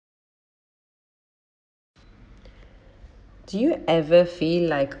Do you ever feel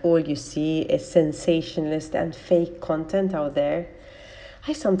like all you see is sensationalist and fake content out there?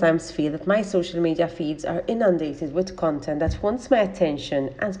 I sometimes feel that my social media feeds are inundated with content that wants my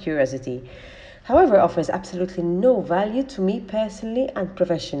attention and curiosity, however, offers absolutely no value to me personally and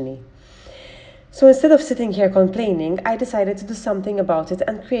professionally. So instead of sitting here complaining, I decided to do something about it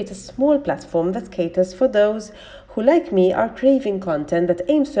and create a small platform that caters for those who, like me, are craving content that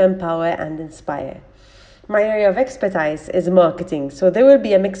aims to empower and inspire. My area of expertise is marketing, so there will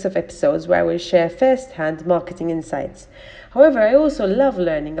be a mix of episodes where I will share first-hand marketing insights. However, I also love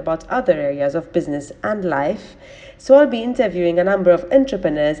learning about other areas of business and life, so I'll be interviewing a number of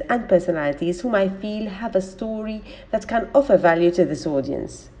entrepreneurs and personalities whom I feel have a story that can offer value to this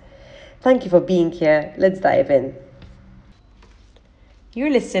audience. Thank you for being here. Let's dive in. You're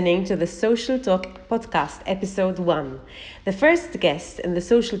listening to the Social Talk podcast, episode 1. The first guest in the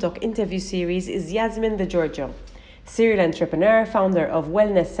Social Talk interview series is Yasmin Degiorgio, serial entrepreneur, founder of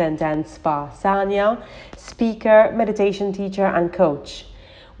wellness center and spa Sanya, speaker, meditation teacher, and coach.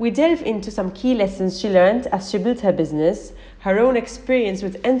 We delve into some key lessons she learned as she built her business, her own experience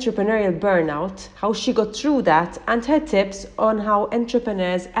with entrepreneurial burnout, how she got through that, and her tips on how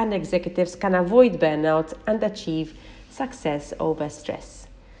entrepreneurs and executives can avoid burnout and achieve success over stress.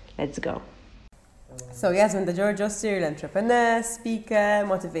 Let's go. So Yasmin Degiorgio, serial entrepreneur, speaker,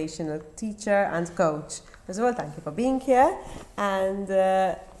 motivational teacher, and coach. First of all, thank you for being here. And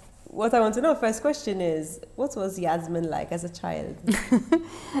what I want to know, first question is, what was Yasmin like as a child?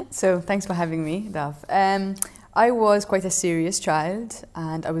 So thanks for having me, Dav. I was quite a serious child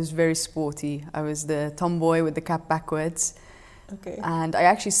and I was very sporty. I was the tomboy with the cap backwards. Okay. And I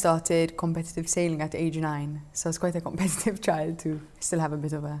actually started competitive sailing at age 9. So I was quite a competitive child too. I still have a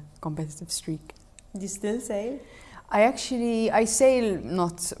bit of a competitive streak. Do you still sail? I sail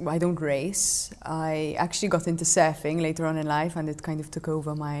not, I don't race. I actually got into surfing later on in life and it kind of took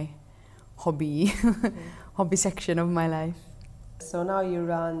over my hobby section of my life. So now you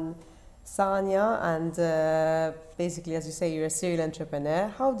run Sanya and basically, as you say, you're a serial entrepreneur.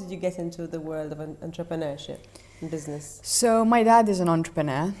 How did you get into the world of entrepreneurship and business? So my dad is an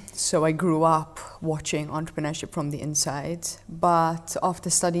entrepreneur, so I grew up watching entrepreneurship from the inside. But after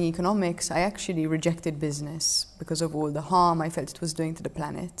studying economics, I actually rejected business because of all the harm I felt it was doing to the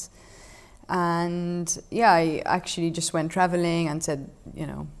planet. And yeah, I actually just went traveling and said,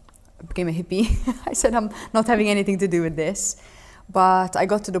 I became a hippie. I said, I'm not having anything to do with this. But I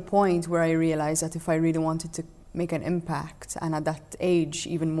got to the point where I realized that if I really wanted to make an impact, and at that age,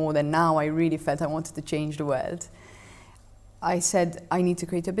 even more than now, I really felt I wanted to change the world. I said, I need to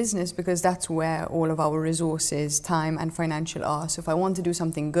create a business because that's where all of our resources, time and financial are. So if I want to do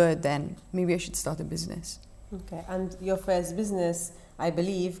something good, then maybe I should start a business. Okay, and your first business, I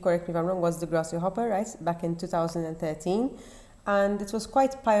believe, correct me if I'm wrong, was the Grasshopper, right? Back in 2013. And it was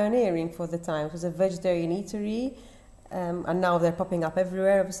quite pioneering for the time. It was a vegetarian eatery. And now they're popping up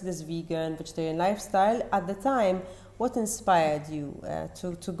everywhere. Obviously, this vegan, vegetarian lifestyle. At the time, what inspired you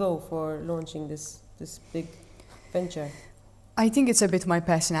to go for launching this big venture? I think it's a bit my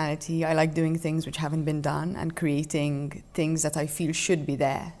personality. I like doing things which haven't been done and creating things that I feel should be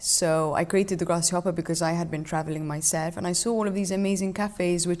there. So I created the Grasshopper because I had been traveling myself and I saw all of these amazing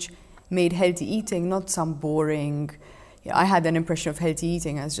cafes which made healthy eating, not some boring... I had an impression of healthy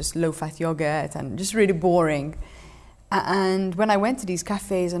eating as just low-fat yogurt and just really boring. And when I went to these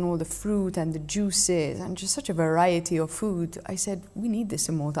cafes and all the fruit and the juices and just such a variety of food, I said, we need this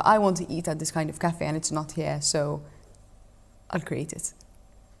in Malta. I want to eat at this kind of cafe and it's not here, so I'll create it.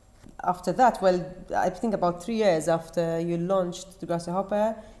 After that, well, I think about 3 years after you launched the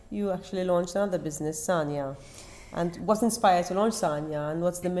Grasshopper, you actually launched another business, Sanya. And what inspired to launch Sanya and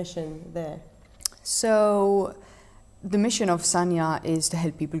what's the mission there? So the mission of Sanya is to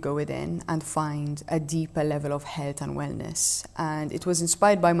help people go within and find a deeper level of health and wellness. And it was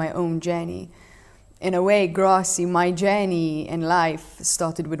inspired by my own journey. In a way, Grassy, my journey in life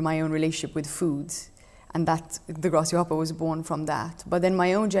started with my own relationship with food. And that the Grasshopper was born from that. But then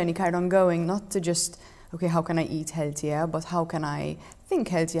my own journey carried on going, not to just, okay, how can I eat healthier, but how can I think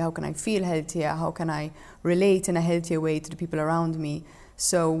healthier, how can I feel healthier, how can I relate in a healthier way to the people around me.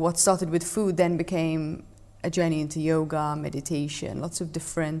 So what started with food then became a journey into yoga, meditation, lots of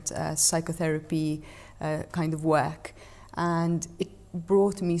different psychotherapy kind of work. And it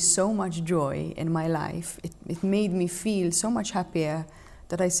brought me so much joy in my life. It made me feel so much happier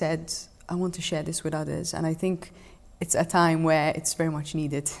that I said, I want to share this with others. And I think it's a time where it's very much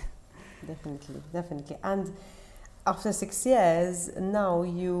needed. Definitely, definitely. And after 6 years, now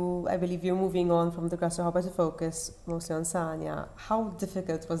I believe you're moving on from the Grasshopper to focus mostly on Sanya. How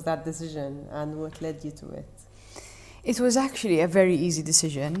difficult was that decision and what led you to it? It was actually a very easy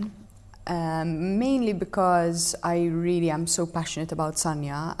decision, mainly because I really am so passionate about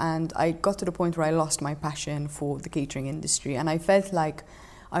Sanya, and I got to the point where I lost my passion for the catering industry, and I felt like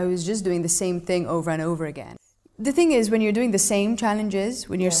I was just doing the same thing over and over again. The thing is, when you're doing the same challenges,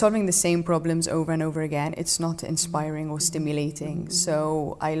 when you're solving the same problems over and over again, it's not inspiring or stimulating.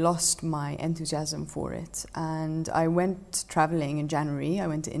 So I lost my enthusiasm for it. And I went traveling in January. I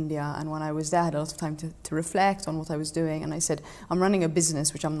went to India. And when I was there, I had a lot of time to reflect on what I was doing. And I said, I'm running a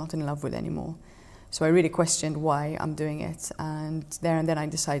business which I'm not in love with anymore. So I really questioned why I'm doing it. And there and then I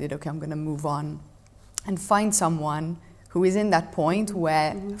decided, okay, I'm going to move on and find someone who is in that point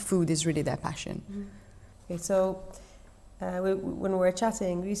where food is really their passion. Okay, so when we were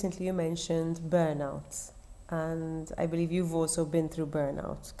chatting recently, you mentioned burnout, and I believe you've also been through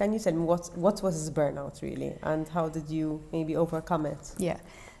burnout. Can you tell me what was burnout really, and how did you maybe overcome it? Yeah,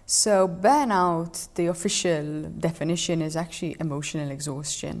 so burnout, the official definition is actually emotional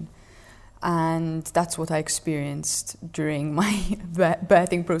exhaustion. And that's what I experienced during my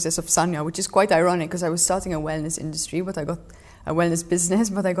birthing process of Sanya, which is quite ironic because I was starting a wellness industry, but I got a wellness business,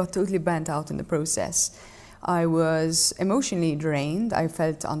 but I got totally burnt out in the process. I was emotionally drained. I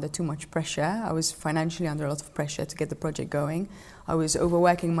felt under too much pressure. I was financially under a lot of pressure to get the project going. I was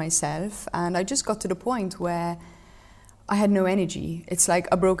overworking myself, and I just got to the point where I had no energy. It's like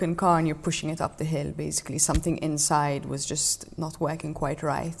a broken car and you're pushing it up the hill, basically. Something inside was just not working quite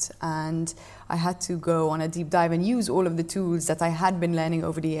right. And I had to go on a deep dive and use all of the tools that I had been learning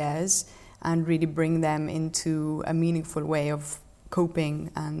over the years and really bring them into a meaningful way of coping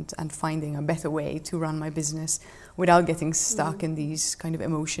and finding a better way to run my business without getting stuck in these kind of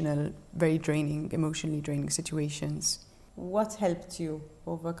emotionally draining situations. What helped you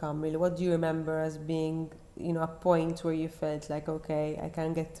overcome really? What do you remember as being, a point where you felt like, okay, I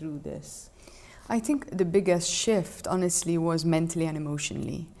can get through this? I think the biggest shift, honestly, was mentally and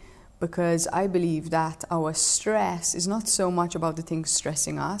emotionally, because I believe that our stress is not so much about the things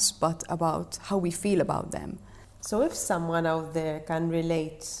stressing us, but about how we feel about them. So if someone out there can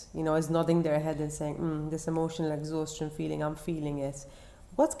relate, is nodding their head and saying, this emotional exhaustion feeling, I'm feeling it,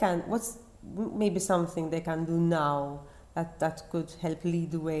 what's maybe something they can do now that could help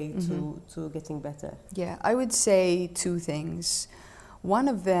lead the way to getting better? Yeah, I would say two things. One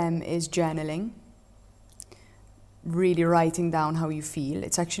of them is journaling, really writing down how you feel.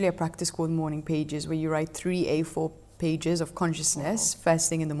 It's actually a practice called morning pages, where you write 3 A4 pages of consciousness first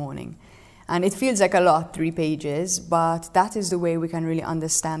thing in the morning. And it feels like a lot, 3 pages, but that is the way we can really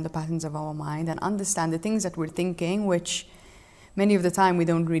understand the patterns of our mind and understand the things that we're thinking, which many of the time we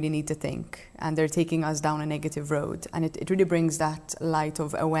don't really need to think, and they're taking us down a negative road. And it really brings that light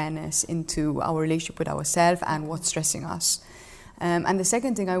of awareness into our relationship with ourselves and what's stressing us. And the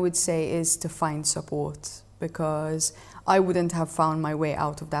second thing I would say is to find support, because I wouldn't have found my way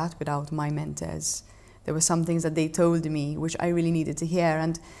out of that without my mentors. There were some things that they told me which I really needed to hear.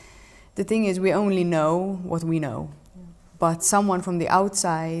 And the thing is, we only know what we know. But someone from the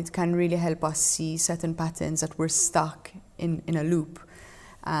outside can really help us see certain patterns that we're stuck in a loop.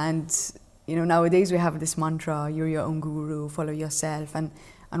 And nowadays we have this mantra, you're your own guru, follow yourself. And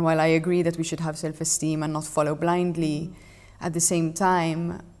while I agree that we should have self-esteem and not follow blindly, at the same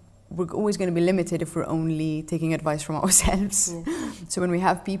time, we're always going to be limited if we're only taking advice from ourselves. Yeah. So when we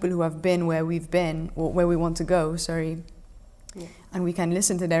have people who have been where we've been, or where we want to go, and we can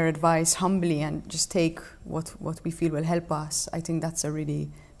listen to their advice humbly and just take what we feel will help us, I think that's a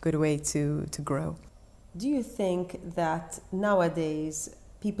really good way to grow. Do you think that nowadays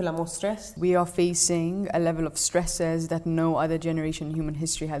people are more stressed? We are facing a level of stresses that no other generation in human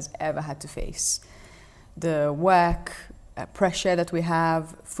history has ever had to face. The work pressure that we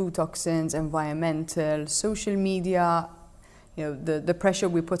have, food toxins, environmental, social media, the pressure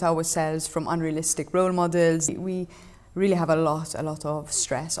we put ourselves from unrealistic role models. We really have a lot of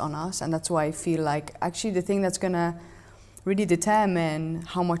stress on us, and that's why I feel like actually the thing that's going to really determine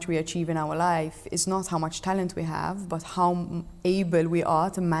how much we achieve in our life is not how much talent we have, but how able we are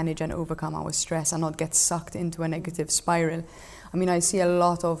to manage and overcome our stress and not get sucked into a negative spiral. I mean, I see a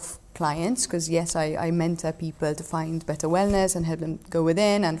lot of clients, because yes, I mentor people to find better wellness and help them go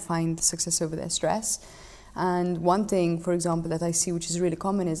within and find success over their stress. And one thing, for example, that I see which is really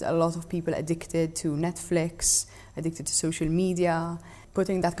common is a lot of people addicted to Netflix, addicted to social media,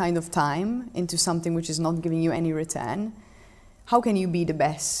 putting that kind of time into something which is not giving you any return. How can you be the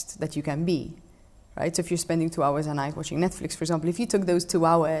best that you can be? Right? So if you're spending 2 hours a night watching Netflix, for example, if you took those 2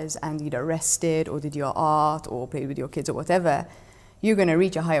 hours and either rested or did your art or played with your kids or whatever, you're going to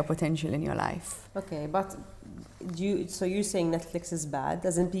reach a higher potential in your life. Okay, but so you're saying Netflix is bad,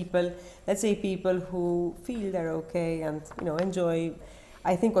 as in people, let's say people who feel they're okay and, enjoy.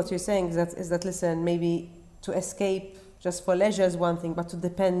 I think what you're saying is that listen, maybe to escape just for leisure is one thing, but to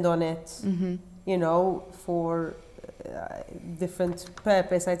depend on it, for different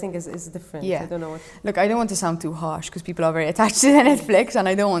purpose, I think is different. Yeah. I don't know. Look, I don't want to sound too harsh because people are very attached to their Netflix, and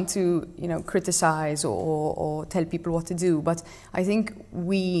I don't want to, criticize or tell people what to do. But I think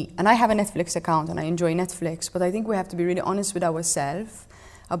and I have a Netflix account and I enjoy Netflix, but I think we have to be really honest with ourselves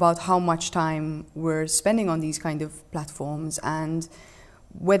about how much time we're spending on these kind of platforms, and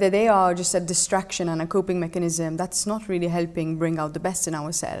whether they are just a distraction and a coping mechanism, that's not really helping bring out the best in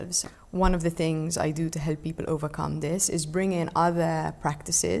ourselves. One of the things I do to help people overcome this is bring in other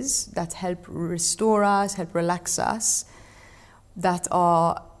practices that help restore us, help relax us, that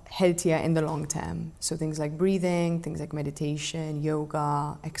are healthier in the long term. So things like breathing, things like meditation,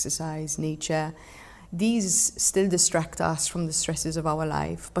 yoga, exercise, nature. These still distract us from the stresses of our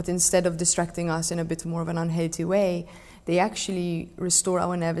life, but instead of distracting us in a bit more of an unhealthy way, they actually restore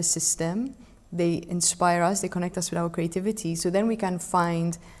our nervous system, they inspire us, they connect us with our creativity, so then we can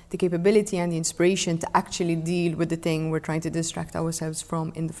find the capability and the inspiration to actually deal with the thing we're trying to distract ourselves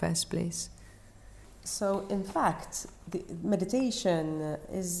from in the first place. So, in fact, the meditation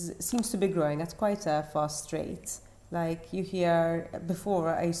seems to be growing at quite a fast rate. Like you hear, before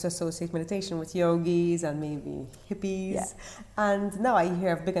I used to associate meditation with yogis and maybe hippies. Yeah. And now I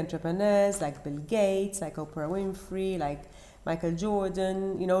hear of big entrepreneurs like Bill Gates, like Oprah Winfrey, like Michael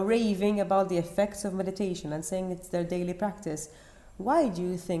Jordan, raving about the effects of meditation and saying it's their daily practice. Why do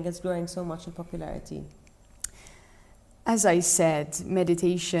you think it's growing so much in popularity? As I said,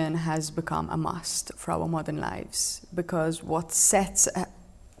 meditation has become a must for our modern lives, because what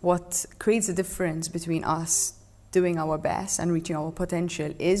creates a difference between us doing our best and reaching our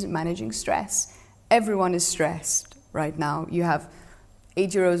potential is managing stress. Everyone is stressed right now. You have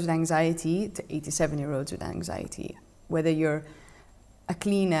 8-year-olds with anxiety to 87-year-olds with anxiety. Whether you're a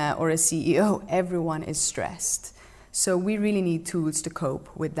cleaner or a CEO, everyone is stressed. So we really need tools to cope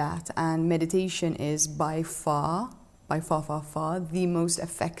with that. And meditation is by far, the most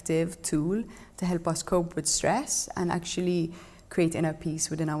effective tool to help us cope with stress and actually create inner peace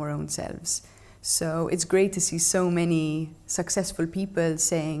within our own selves. So it's great to see so many successful people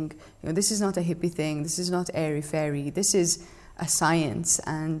saying, this is not a hippie thing, this is not airy-fairy, this is a science,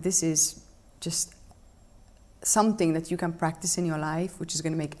 and this is just something that you can practice in your life, which is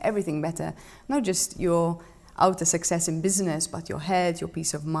going to make everything better. Not just your outer success in business, but your health, your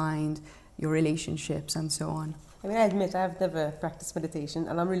peace of mind, your relationships, and so on. I mean, I admit I've never practiced meditation,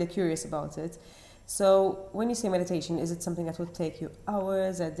 and I'm really curious about it. So when you say meditation, is it something that would take you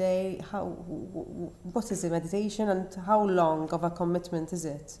hours a day? What is a meditation, and how long of a commitment is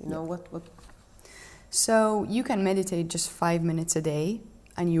it? What? So you can meditate just 5 minutes a day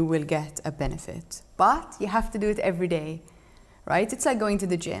and you will get a benefit. But you have to do it every day, right? It's like going to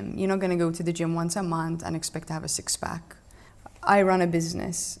the gym. You're not going to go to the gym once a month and expect to have a six-pack. I run a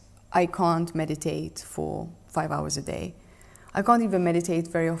business. I can't meditate for 5 hours a day. I can't even meditate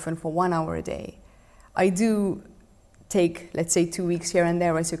very often for 1 hour a day. I do take, let's say, 2 weeks here and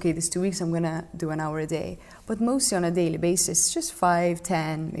there. I say, okay, this 2 weeks I'm going to do an hour a day. But mostly on a daily basis, just 5,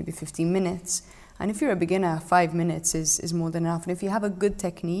 10, maybe 15 minutes. And if you're a beginner, 5 minutes is more than enough. And if you have a good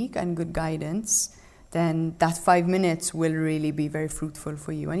technique and good guidance, then that 5 minutes will really be very fruitful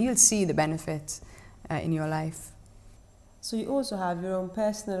for you. And you'll see the benefit in your life. So you also have your own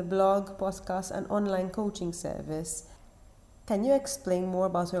personal blog, podcast, and online coaching service. Can you explain more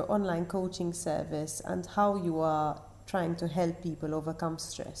about your online coaching service and how you are trying to help people overcome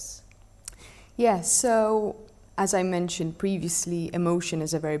stress? Yeah, so as I mentioned previously, emotion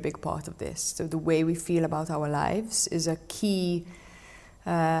is a very big part of this. So the way we feel about our lives is a key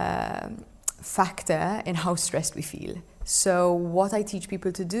factor in how stressed we feel. So what I teach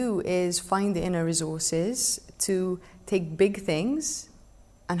people to do is find the inner resources to take big things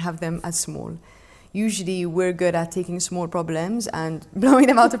and have them as small. Usually we're good at taking small problems and blowing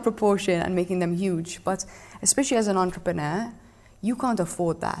them out of proportion and making them huge. But especially as an entrepreneur, you can't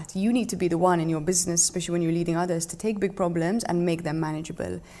afford that. You need to be the one in your business, especially when you're leading others, to take big problems and make them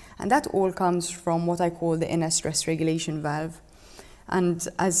manageable. And that all comes from what I call the inner stress regulation valve. And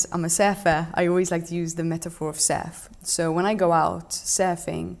as I'm a surfer, I always like to use the metaphor of surf. So when I go out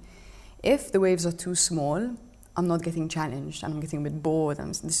surfing, if the waves are too small, I'm not getting challenged and I'm getting a bit bored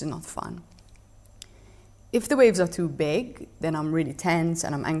and this is not fun. If the waves are too big, then I'm really tense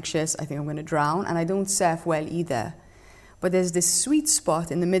and I'm anxious, I think I'm going to drown, and I don't surf well either. But there's this sweet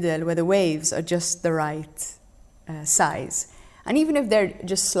spot in the middle where the waves are just the right size. And even if they're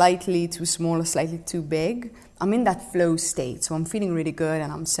just slightly too small or slightly too big, I'm in that flow state. So I'm feeling really good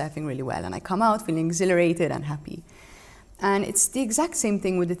and I'm surfing really well. And I come out feeling exhilarated and happy. And it's the exact same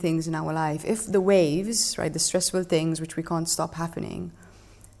thing with the things in our life. If the waves, right, the stressful things which we can't stop happening,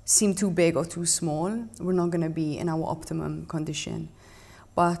 seem too big or too small, we're not going to be in our optimum condition.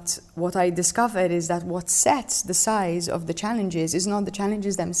 But what I discovered is that what sets the size of the challenges is not the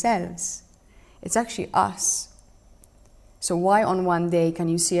challenges themselves. It's actually us. So why on one day can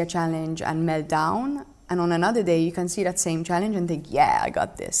you see a challenge and melt down, and on another day you can see that same challenge and think, yeah, I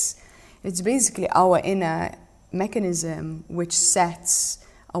got this. It's basically our inner mechanism which sets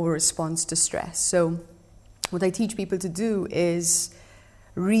our response to stress. So what I teach people to do is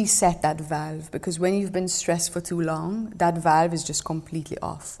reset that valve, because when you've been stressed for too long, that valve is just completely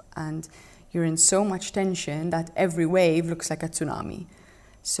off and you're in so much tension that every wave looks like a tsunami.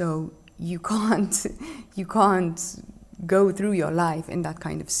 So you can't go through your life in that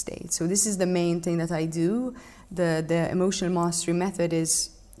kind of state. So this is the main thing that I do. The emotional mastery method is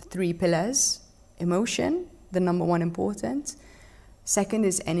 3 pillars. Emotion, the number one important. Second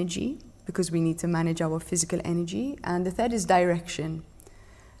is energy, because we need to manage our physical energy. And the third is direction.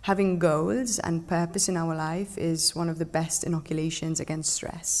 Having goals and purpose in our life is one of the best inoculations against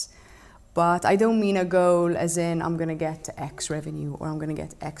stress. But I don't mean a goal as in I'm going to get X revenue or I'm going to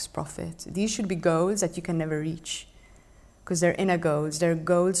get X profit. These should be goals that you can never reach, because they're inner goals. They're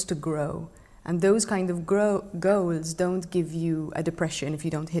goals to grow. And those kind of goals don't give you a depression if you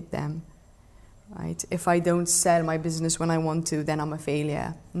don't hit them. Right? If I don't sell my business when I want to, then I'm a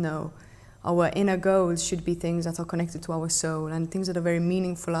failure. No. Our inner goals should be things that are connected to our soul and things that are very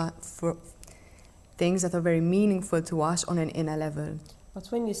meaningful to us on an inner level. But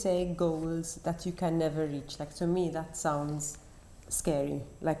when you say goals that you can never reach, like to me that sounds scary.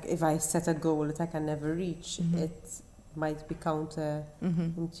 Like if I set a goal that I can never reach, it might be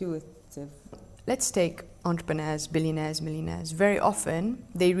counterintuitive. Let's take entrepreneurs, billionaires, millionaires. Very often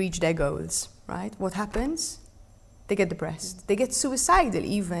they reach their goals, right? What happens? They get depressed. They get suicidal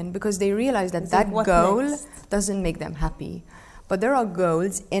even, because they realize that that goal doesn't make them happy. But there are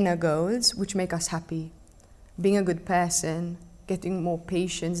goals, inner goals, which make us happy. Being a good person, getting more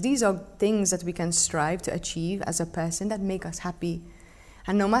patience. These are things that we can strive to achieve as a person that make us happy.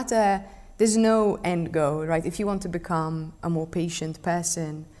 And no matter, there's no end goal, right? If you want to become a more patient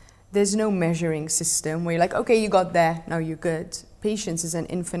person, there's no measuring system where you're like, okay, you got there, now you're good. Patience is an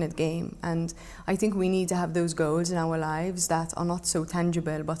infinite game, and I think we need to have those goals in our lives that are not so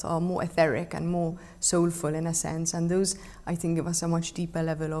tangible but are more etheric and more soulful in a sense, and those, I think, give us a much deeper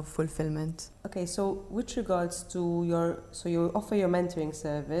level of fulfillment. Okay, so with regards to you offer your mentoring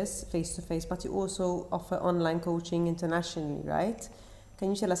service face-to-face, but you also offer online coaching internationally, right?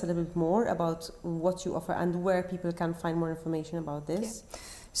 Can you tell us a little bit more about what you offer and where people can find more information about this? Yeah.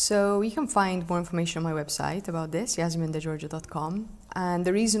 So you can find more information on my website about this, yasmindegiorgio.com. And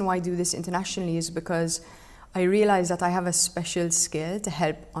the reason why I do this internationally is because I realize that I have a special skill to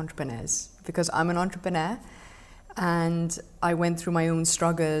help entrepreneurs, because I'm an entrepreneur and I went through my own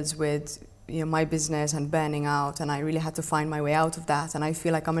struggles with my business and burning out, and I really had to find my way out of that. And I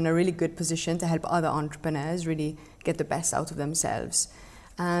feel like I'm in a really good position to help other entrepreneurs really get the best out of themselves.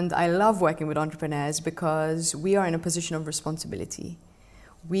 And I love working with entrepreneurs because we are in a position of responsibility.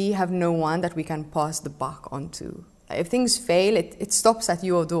 We have no one that we can pass the buck onto. If things fail, it stops at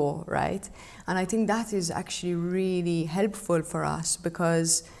your door, right? And I think that is actually really helpful for us,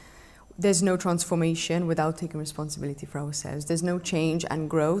 because there's no transformation without taking responsibility for ourselves. There's no change and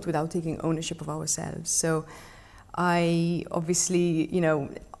growth without taking ownership of ourselves. So I obviously,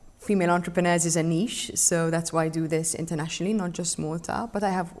 female entrepreneurs is a niche, so that's why I do this internationally, not just Malta, but I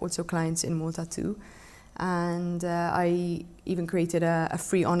have also clients in Malta too. And I even created a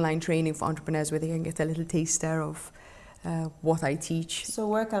free online training for entrepreneurs where they can get a little taster of what I teach. So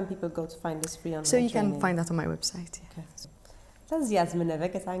where can people go to find this free online training? So you training? can find that on my website. Yeah. Okay. Does Yasmin ever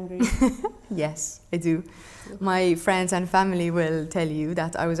get angry? Yes, I do. My friends and family will tell you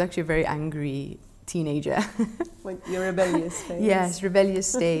that I was actually a very angry teenager. When your rebellious phase? Yes,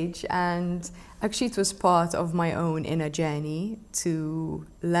 rebellious stage. And actually it was part of my own inner journey to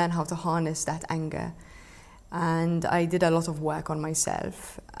learn how to harness that anger. And I did a lot of work on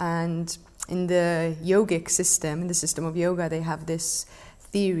myself. And in the yogic system, in the system of yoga, they have this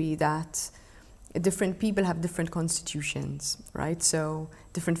theory that different people have different constitutions, right? So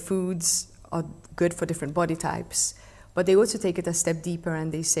different foods are good for different body types. But they also take it a step deeper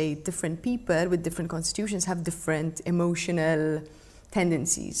and they say different people with different constitutions have different emotional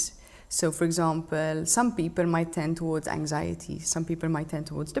tendencies. So for example, some people might tend towards anxiety, some people might tend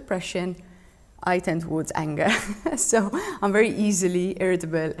towards depression, I tend towards anger. So I'm very easily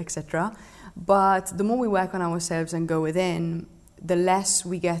irritable, etc. But the more we work on ourselves and go within, the less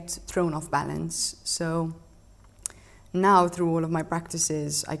we get thrown off balance. So now through all of my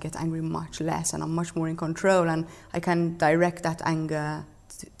practices, I get angry much less and I'm much more in control, and I can direct that anger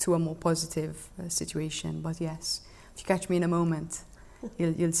to a more positive situation. But yes, if you catch me in a moment,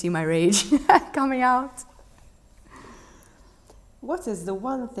 you'll see my rage coming out. What is the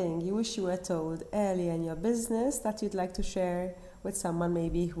one thing you wish you were told earlier in your business that you'd like to share with someone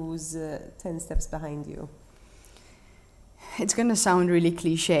maybe who's 10 steps behind you? It's going to sound really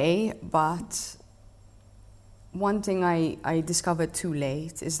cliche, but one thing I discovered too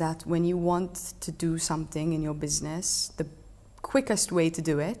late is that when you want to do something in your business, the quickest way to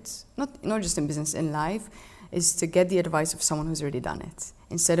do it, not just in business, in life, is to get the advice of someone who's already done it,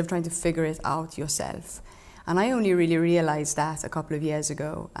 instead of trying to figure it out yourself. And I only really realized that a couple of years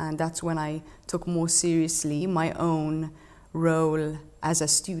ago, and that's when I took more seriously my own role as a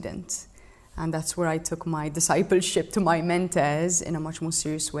student. And that's where I took my discipleship to my mentors in a much more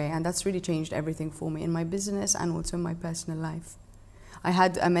serious way. And that's really changed everything for me in my business and also in my personal life. I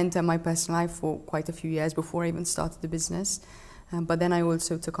had a mentor in my personal life for quite a few years before I even started the business. But then I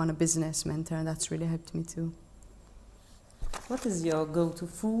also took on a business mentor, and that's really helped me too. What is your go-to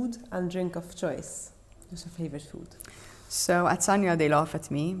food and drink of choice? What's your favorite food? So at Sanya, they laugh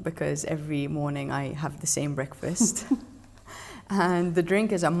at me because every morning I have the same breakfast. And the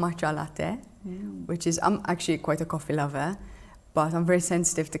drink is a matcha latte, which is, I'm actually quite a coffee lover, but I'm very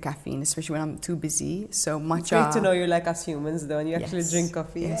sensitive to caffeine, especially when I'm too busy. So matcha... It's great to know you're like us humans, though, and you actually drink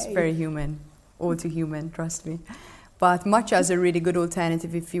coffee. Yes, very human. All too human, trust me. But matcha is a really good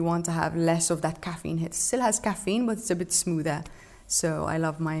alternative if you want to have less of that caffeine hit. It still has caffeine, but it's a bit smoother. So I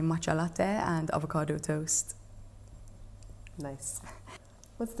love my matcha latte and avocado toast. Nice.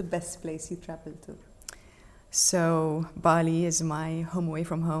 What's the best place you traveled to? So Bali is my home away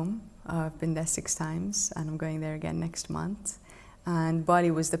from home. I've been there 6 times and I'm going there again next month. And Bali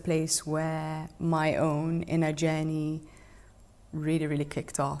was the place where my own inner journey really, really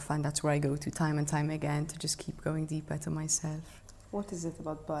kicked off. And that's where I go to time and time again to just keep going deeper to myself. What is it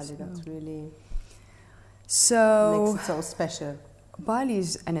about Bali that really makes it so special? Bali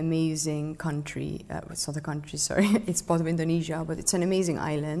is an amazing country. It's not a country, sorry. It's part of Indonesia, but it's an amazing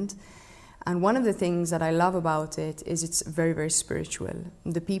island. And one of the things that I love about it is it's very, very spiritual.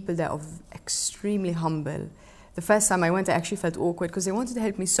 The people there are extremely humble. The first time I went, I actually felt awkward because they wanted to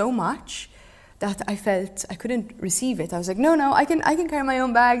help me so much that I felt I couldn't receive it. I was like, no, I can carry my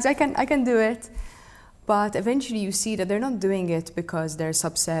own bags. I can do it. But eventually you see that they're not doing it because they're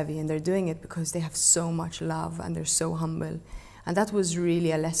subservient. They're doing it because they have so much love and they're so humble. And that was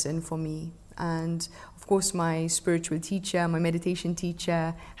really a lesson for me. And of course, my spiritual teacher, my meditation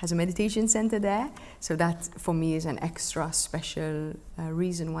teacher, has a meditation center there. So that, for me, is an extra special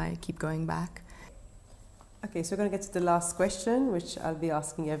reason why I keep going back. Okay, so we're going to get to the last question, which I'll be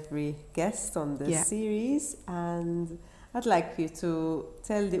asking every guest on this series. And I'd like you to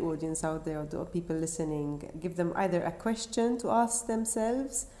tell the audience out there, or the people listening, give them either a question to ask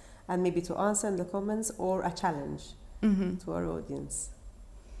themselves and maybe to answer in the comments, or a challenge to our audience.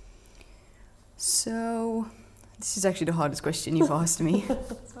 So, this is actually the hardest question you've asked me.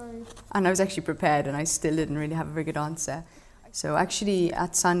 Sorry. And I was actually prepared and I still didn't really have a very good answer. So actually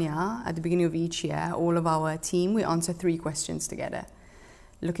at Sanya, at the beginning of each year, all of our team, we answer 3 questions together,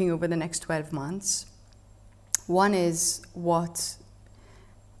 looking over the next 12 months. One is, what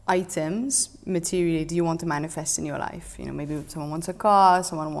items, materially, do you want to manifest in your life? You know, maybe someone wants a car,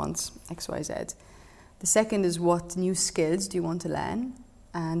 someone wants X, Y, Z. The second is, what new skills do you want to learn?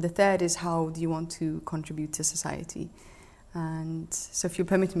 And the third is, how do you want to contribute to society? And so if you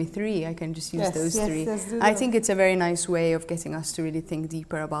permit me 3, I can just use those 3. I think it's a very nice way of getting us to really think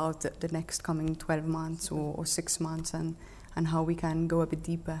deeper about the next coming 12 months or 6 months and how we can go a bit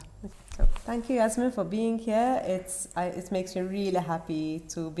deeper. So, thank you, Yasmin, for being here. It makes me really happy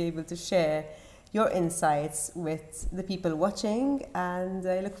to be able to share your insights with the people watching, and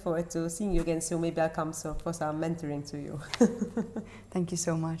I look forward to seeing you again soon. Maybe I'll come for some mentoring to you. Thank you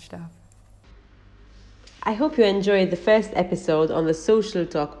so much, Daph. I hope you enjoyed the first episode on the Social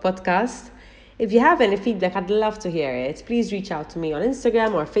Talk podcast. If you have any feedback, I'd love to hear it. Please reach out to me on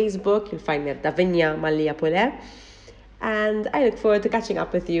Instagram or Facebook. You'll find me at Davinia Malia Pole. And I look forward to catching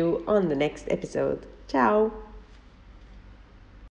up with you on the next episode. Ciao!